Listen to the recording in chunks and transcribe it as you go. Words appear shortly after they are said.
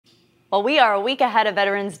Well, we are a week ahead of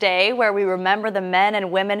Veterans Day, where we remember the men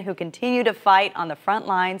and women who continue to fight on the front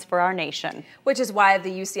lines for our nation. Which is why the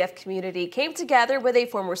UCF community came together with a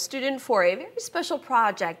former student for a very special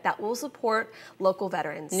project that will support local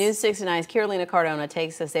veterans. News 69's Carolina Cardona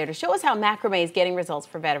takes us there to show us how macrame is getting results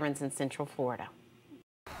for veterans in Central Florida.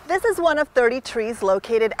 This is one of 30 trees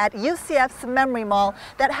located at UCF's Memory Mall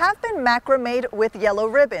that have been macrameed with yellow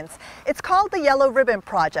ribbons. It's called the Yellow Ribbon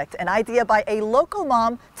Project, an idea by a local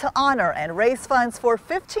mom to honor and raise funds for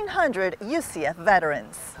 1,500 UCF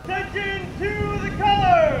veterans. Attention to the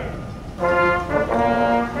colors!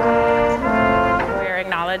 We're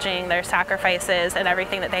acknowledging their sacrifices and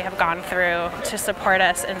everything that they have gone through to support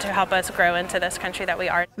us and to help us grow into this country that we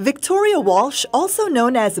are. Victoria Walsh, also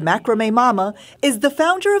known as Macrame Mama, is the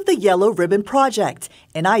founder of the Yellow Ribbon Project,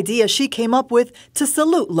 an idea she came up with to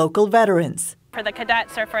salute local veterans. For the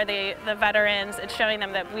cadets or for the veterans, it's showing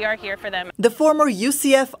them that we are here for them. The former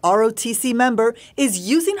UCF ROTC member is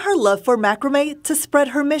using her love for macrame to spread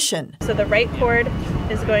her mission. So the right cord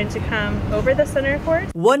is going to come over the center cord.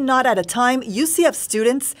 One knot at a time, UCF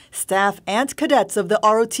students, staff, and cadets of the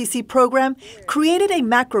ROTC program created a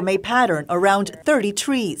macrame pattern around 30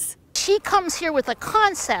 trees. She comes here with a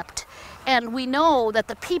concept, and we know that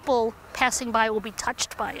the people passing by will be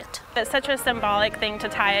touched by it. It's such a symbolic thing to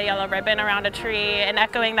tie a yellow ribbon around a tree and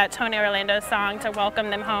echoing that Tony Orlando song to welcome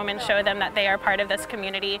them home and show them that they are part of this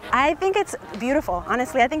community. I think it's beautiful,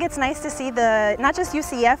 honestly. I think it's nice to see not just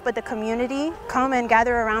UCF, but the community come and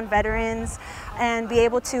gather around veterans and be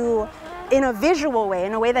able to, in a visual way,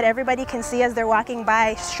 in a way that everybody can see as they're walking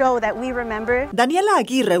by, show that we remember. Daniela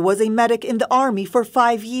Aguirre was a medic in the Army for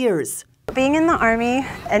 5 years. Being in the Army,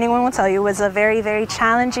 anyone will tell you, was a very, very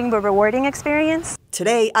challenging but rewarding experience.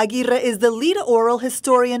 Today, Aguirre is the lead oral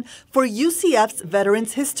historian for UCF's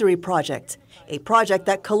Veterans History Project, a project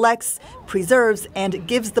that collects, preserves, and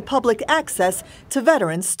gives the public access to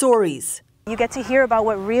veterans' stories. You get to hear about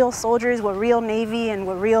what real soldiers, what real Navy, and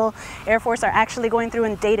what real Air Force are actually going through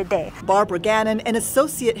in day to day. Barbara Gannon, an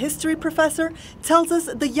associate history professor, tells us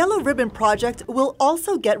the Yellow Ribbon Project will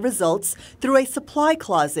also get results through a supply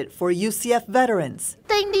closet for UCF veterans.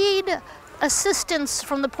 They need assistance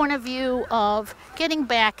from the point of view of getting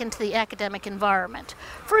back into the academic environment.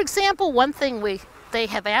 For example, one thing they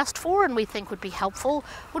have asked for and we think would be helpful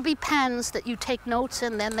would be pens that you take notes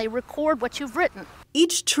in, then they record what you've written.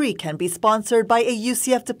 Each tree can be sponsored by a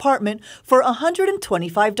UCF department for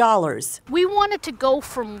 $125. We wanted to go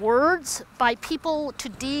from words by people to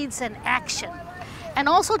deeds and action, and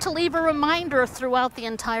also to leave a reminder throughout the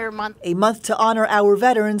entire month. A month to honor our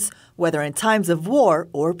veterans, whether in times of war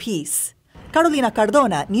or peace. Carolina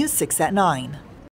Cardona, News 6 at 9.